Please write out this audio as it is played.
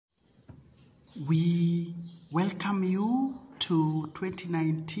We welcome you to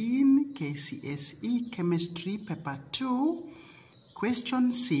 2019 KCSE Chemistry Paper 2,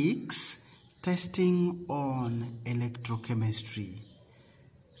 Question 6, Testing on Electrochemistry.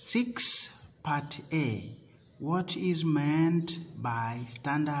 6, Part A. What is meant by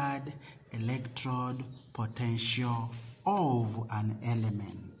standard electrode potential of an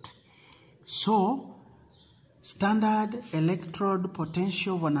element? So, standard electrode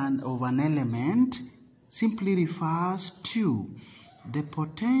potential of an element simply refers to the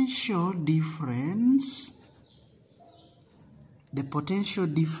potential difference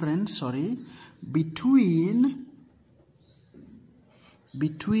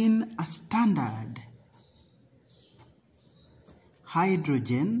between a standard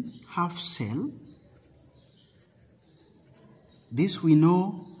hydrogen half cell. This we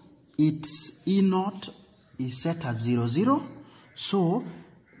know its E naught is set at 0, 0. So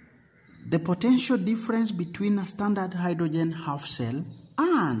the potential difference between a standard hydrogen half cell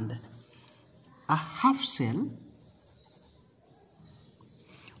and a half cell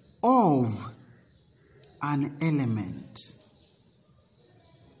of an element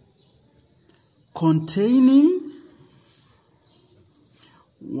containing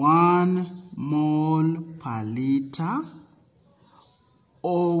 1 mole per liter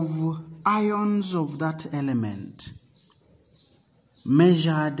of ions of that element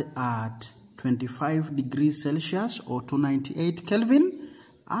measured at 25 degrees Celsius or 298 Kelvin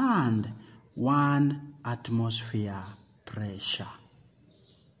and 1 atmosphere pressure.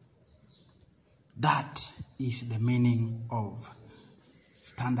 That is the meaning of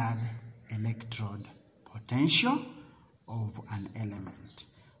standard electrode potential of an element.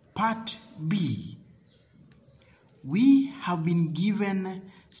 Part B. We have been given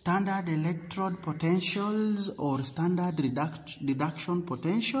standard electrode potentials or standard reduction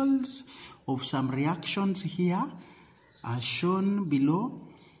potentials of some reactions here as shown below.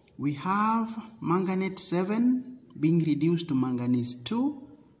 We have manganate 7 being reduced to manganese 2.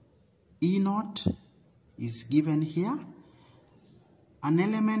 E naught is given here. An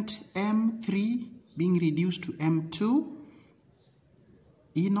element M3 being reduced to M2.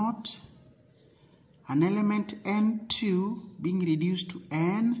 E naught. An element N2 being reduced to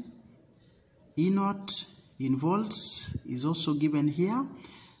N. E naught in volts is also given here.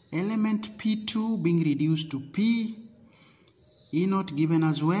 Element P2 being reduced to P. E naught given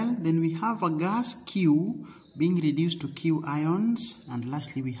as well. Then we have a gas Q being reduced to Q ions. And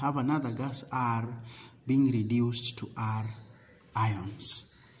lastly, we have another gas R being reduced to R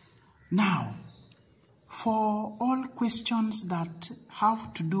ions. Now, for all questions that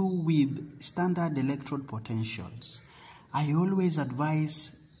have to do with standard electrode potentials, I always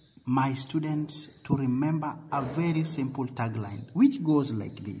advise my students to remember a very simple tagline, which goes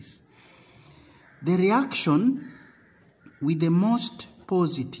like this. The reaction with the most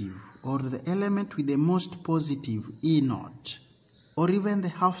positive, or the element with the most positive E naught, or even the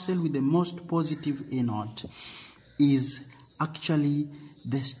half cell with the most positive E naught, is actually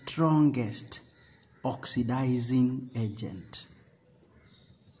the strongest oxidizing agent.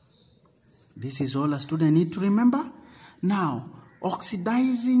 This is all a student need to remember. Now,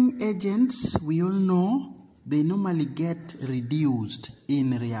 oxidizing agents, we all know, they normally get reduced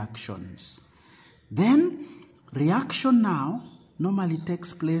in reactions. Then, reaction now normally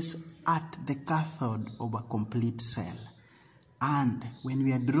takes place at the cathode of a complete cell. And when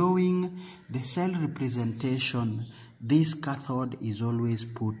we are drawing the cell representation, this cathode is always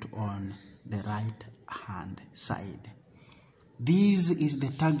put on the right hand side. This is the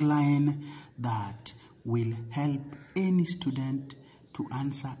tagline that will help any student to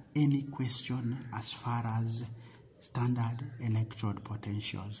answer any question as far as standard electrode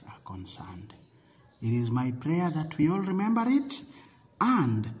potentials are concerned. It is my prayer that we all remember it,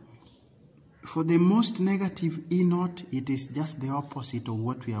 and for the most negative E naught, it is just the opposite of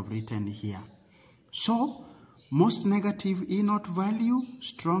what we have written here. So, most negative E naught value,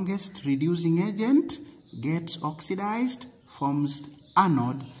 strongest reducing agent, gets oxidized, forms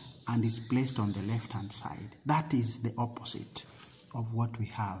anode, and is placed on the left-hand side. That is the opposite of what we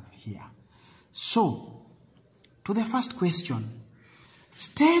have here. So, to the first question,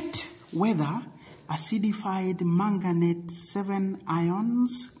 state whether acidified manganate 7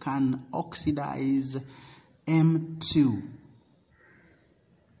 ions can oxidize M2.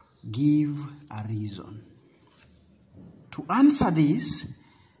 Give a reason. To answer this,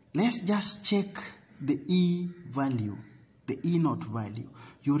 let's just check the E value, the E naught value.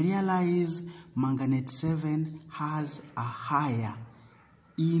 You realize manganate 7 has a higher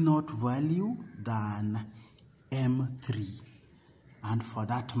E naught value than M3. And for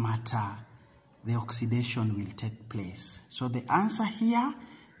that matter, the oxidation will take place. So the answer here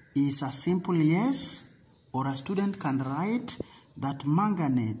is a simple yes, or a student can write that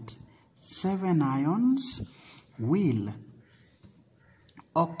manganate 7 ions will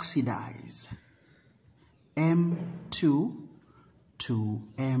oxidize M2 to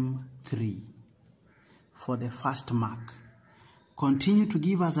M3 for the first mark. Continue to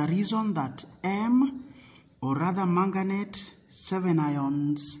give us a reason that M, or rather manganate 7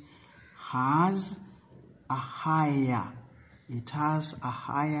 ions, has a higher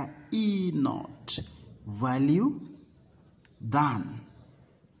E0 value than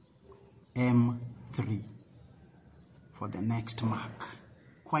M3 for the next mark.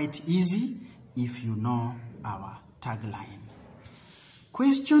 Quite easy if you know our tagline.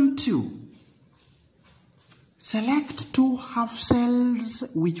 Question 2. Select 2 half cells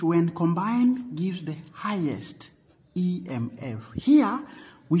which when combined gives the highest EMF. Here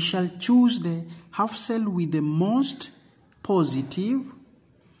we shall choose the half cell with the most positive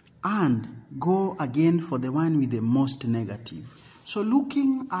and go again for the one with the most negative. So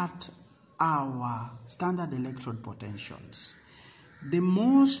looking at our standard electrode potentials, the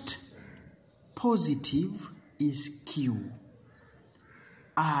most positive is Q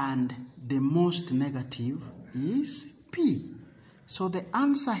and the most negative is P. So the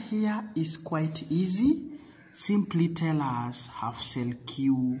answer here is quite easy. Simply tell us half cell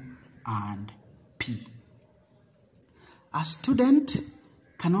Q and P. A student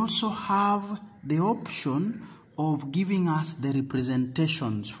can also have the option of giving us the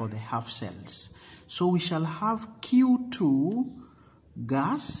representations for the half cells. So we shall have Q2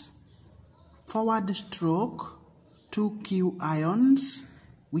 gas, forward stroke 2Q ions,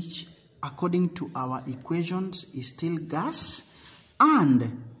 which according to our equations is still gas,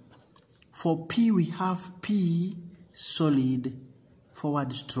 and for P we have P solid,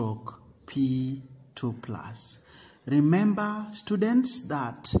 forward stroke P2 plus. Remember students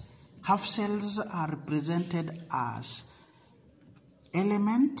that half cells are represented as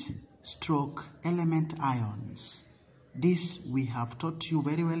element stroke element ions. This we have taught you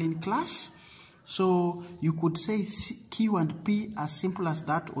very well in class. So you could say Q and P as simple as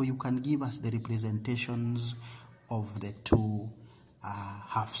that, or you can give us the representations of the 2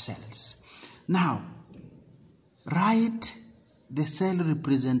 half cells. Now, write the cell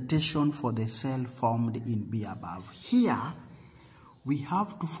representation for the cell formed in B above. Here, we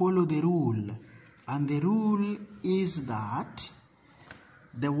have to follow the rule, and the rule is that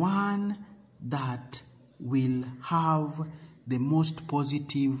the one that will have the most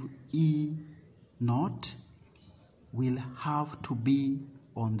positive E0 will have to be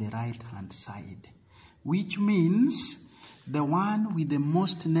on the right hand side, which means the one with the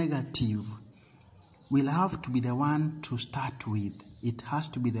most negative will have to be the one to start with. It has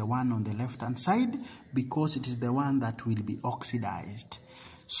to be the one on the left hand side because it is the one that will be oxidized.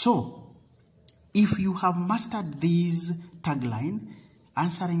 So, if you have mastered this tagline,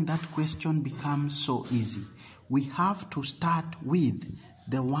 answering that question becomes so easy. We have to start with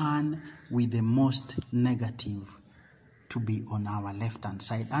the one with the most negative to be on our left hand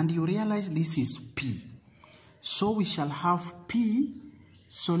side. And you realize this is P. So we shall have P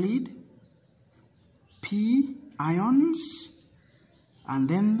solid, P ions, and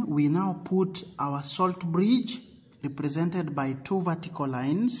then we now put our salt bridge represented by 2 vertical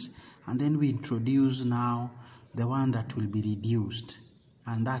lines, and then we introduce now the one that will be reduced,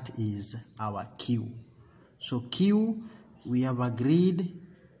 and that is our Q. So Q, we have agreed,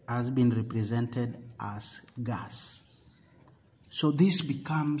 has been represented as gas. So this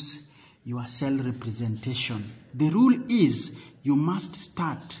becomes your cell representation. The rule is you must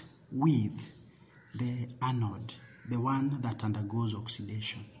start with the anode, the one that undergoes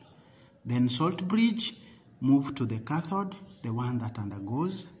oxidation. Then salt bridge, move to the cathode, the one that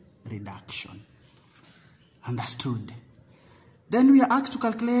undergoes reduction. Understood? Then we are asked to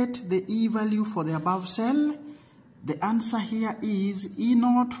calculate the E value for the above cell. The answer here is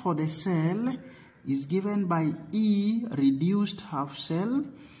E0 for the cell is given by E reduced half cell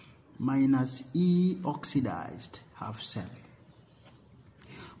minus E oxidized half cell.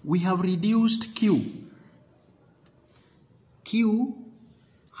 We have reduced Q. Q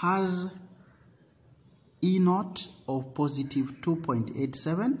has E0 of positive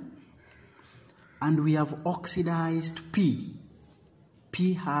 2.87, and we have oxidized P.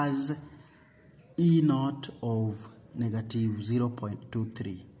 P has E0 of negative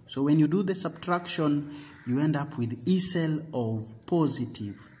 0.23. So when you do the subtraction, you end up with E cell of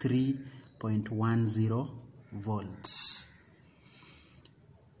positive 3.10 volts.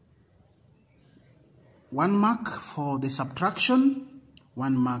 1 mark for the subtraction,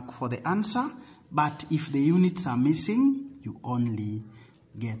 1 mark for the answer. but if the units are missing, you only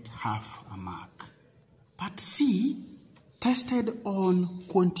get half a mark. Part C tested on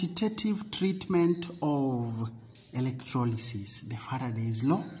quantitative treatment of electrolysis, the Faraday's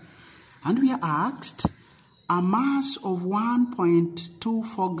law, and we are asked a mass of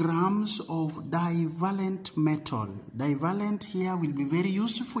 1.24 grams of divalent metal. Divalent here will be very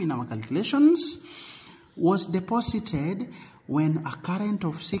useful in our calculations. Was deposited when a current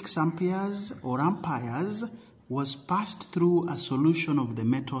of 6 amperes or amperes was passed through a solution of the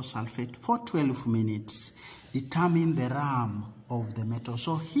metal sulfate for 12 minutes. Determine the RAM of the metal.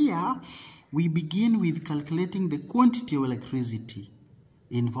 So here we begin with calculating the quantity of electricity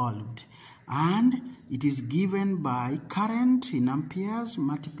involved, and it is given by current in amperes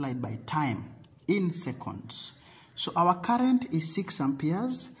multiplied by time in seconds. So our current is 6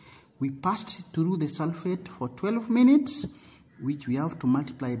 amperes. We passed it through the sulfate for 12 minutes, which we have to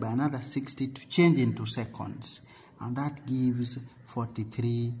multiply by another 60 to change into seconds. And that gives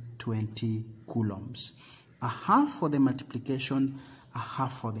 4320 coulombs. A half for the multiplication, a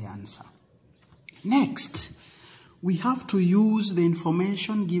half for the answer. Next, we have to use the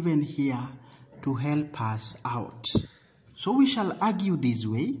information given here to help us out. So we shall argue this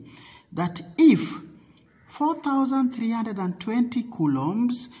way, that if 4,320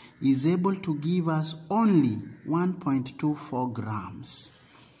 coulombs is able to give us only 1.24 grams,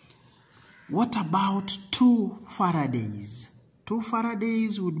 what about 2 Faradays? 2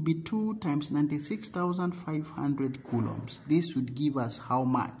 Faradays would be 2 times 96,500 coulombs. This would give us how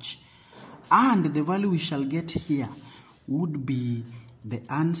much? And the value we shall get here would be the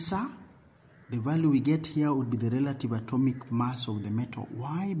answer. The value we get here would be the relative atomic mass of the metal.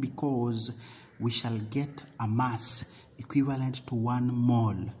 Why? Because we shall get a mass equivalent to 1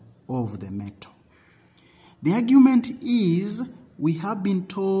 mole of the metal. The argument is we have been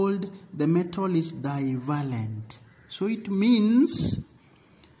told the metal is divalent. So it means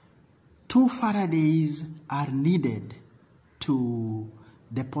 2 Faradays are needed to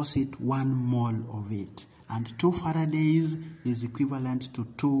deposit 1 mole of it. And 2 Faradays is equivalent to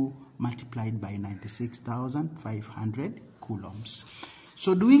 2 multiplied by 96,500 coulombs.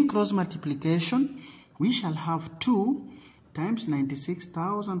 So doing cross multiplication, we shall have 2 times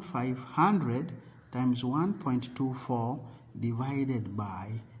 96,500 times 1.24 divided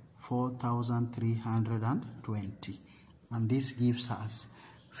by 4,320. And this gives us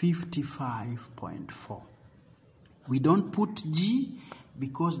 55.4. We don't put G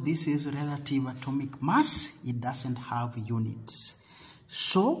because this is relative atomic mass. It doesn't have units.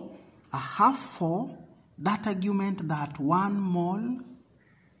 So a half for that argument that 1 mole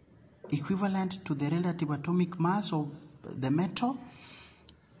equivalent to the relative atomic mass of the metal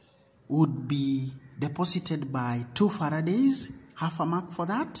would be deposited by 2 Faradays, half a mark for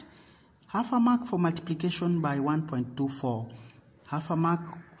that, half a mark for multiplication by 1.24, half a mark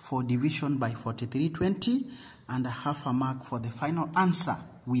for division by 4320, and a half a mark for the final answer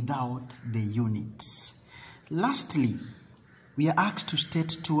without the units. Lastly, we are asked to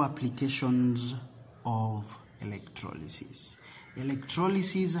state 2 applications of electrolysis.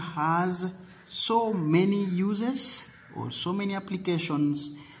 Electrolysis has so many uses or so many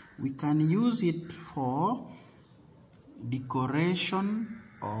applications. We can use it for decoration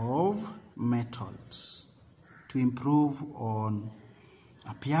of metals to improve on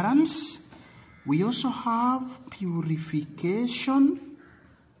appearance. We also have purification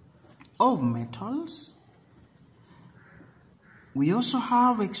of metals. We also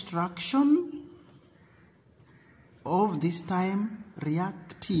have extraction of this time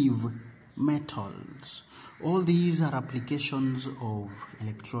reactive metals. All these are applications of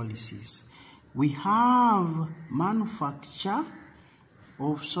electrolysis. We have manufacture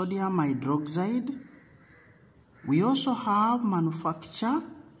of sodium hydroxide. We also have manufacture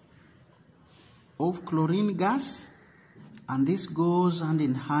of chlorine gas, and this goes hand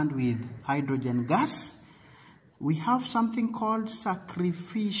in hand with hydrogen gas. We have something called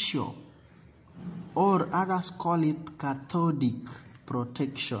sacrificial, or others call it cathodic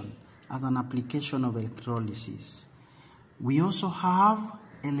protection as an application of electrolysis. We also have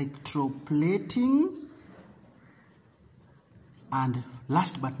electroplating, and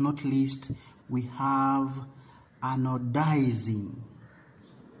last but not least, we have anodizing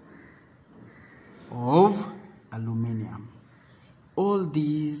of aluminium. All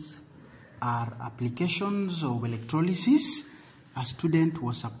these are applications of electrolysis. A student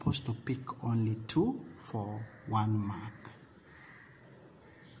was supposed to pick only 2 for 1 mark.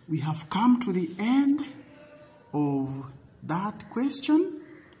 We have come to the end of that question,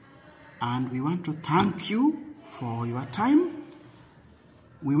 and we want to thank you for your time.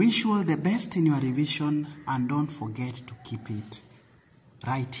 We wish you all the best in your revision, and don't forget to keep it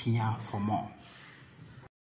right here for more.